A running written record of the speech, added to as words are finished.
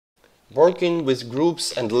Working with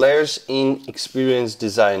groups and layers in Experience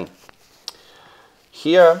Design.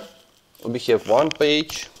 Here we have one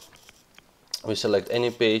page. We select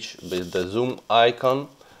any page with the zoom icon.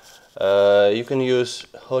 You can use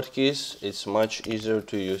hotkeys. It's much easier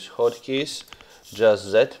to use hotkeys, just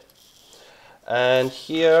Z. And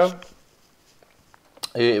here,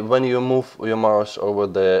 when you move your mouse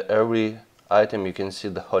over every item, you can see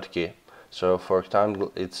the hotkey. So for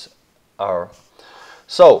example, it's R.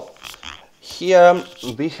 So here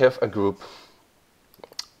we have a group.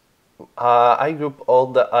 I group all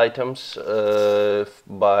the items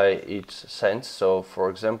by its sense. So for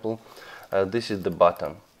example, this is the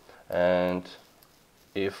button, and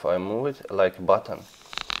if I move it like button,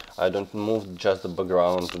 I don't move just the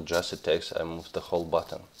background, just the text, I move the whole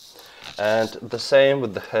button. And the same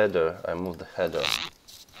with the header, I move the header.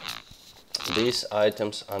 These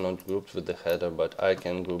items are not grouped with the header, but I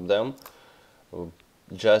can group them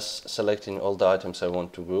just selecting all the items I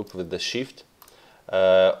want to group with the shift,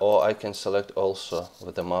 or I can select also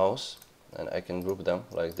with the mouse and I can group them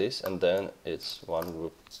like this, and then it's one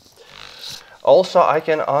group. Also I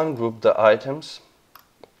can ungroup the items,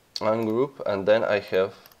 ungroup, and then I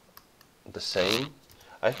have the same.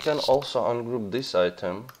 I can also ungroup this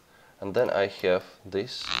item, and then I have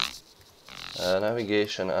this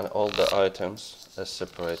navigation and all the items as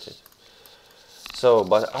separated. So,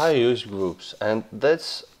 but I use groups, and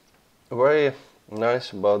that's very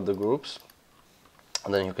nice about the groups.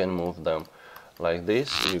 And then you can move them like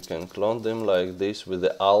this. You can clone them like this with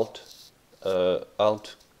the Alt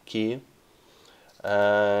key,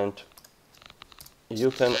 and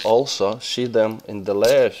you can also see them in the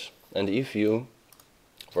layers. And if you,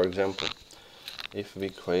 for example, if we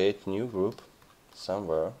create new group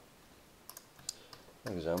somewhere,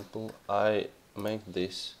 for example, I make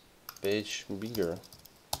this page bigger,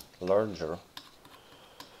 larger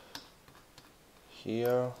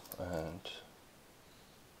here, and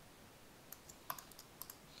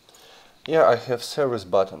here I have service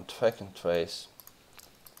button, track and trace,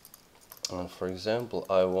 and for example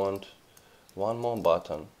I want one more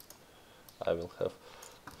button. I will have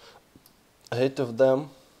 8 of them.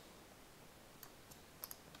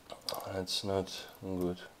 It's not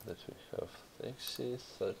good that we have 60,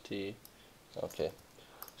 30. Okay,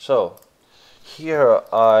 so here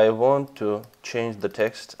I want to change the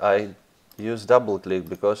text. I use double click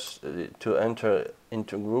because to enter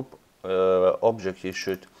into group object you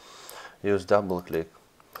should use double click,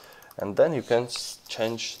 and then you can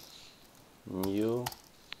change new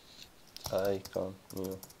icon,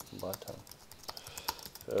 new button,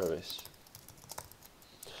 service.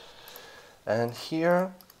 And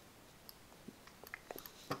here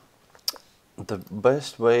the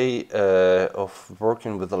best way of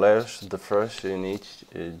working with the layers, the first you need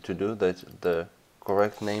to do that the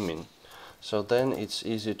correct naming. So then it's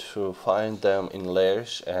easy to find them in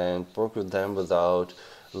layers and work with them without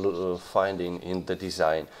finding in the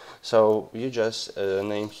design. So you just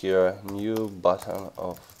name here new button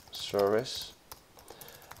of service,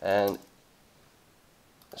 and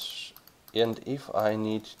if I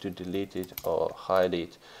need to delete it or hide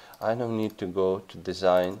it, I don't need to go to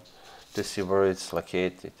design to see where it's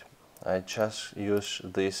located. I just use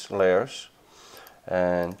these layers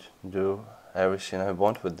and do everything I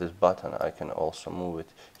want with this button. I can also move it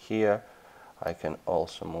here, I can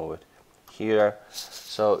also move it here.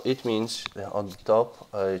 So it means on the top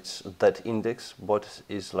it's that index what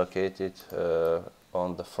is located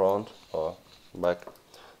on the front or back.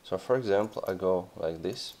 So for example I go like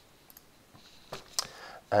this,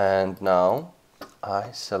 and now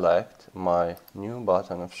I select my new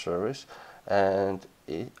button of service, and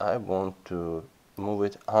I want to move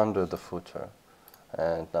it under the footer,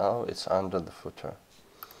 and now it's under the footer,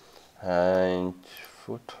 and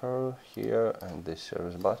footer here, and this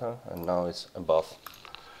service button, and now it's above.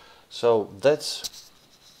 So that's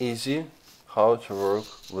easy how to work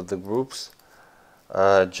with the groups.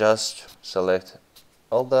 Just select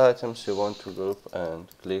all the items you want to group and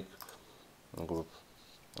click group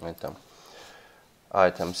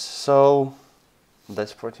items. So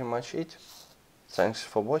that's pretty much it. Thanks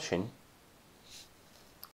for watching.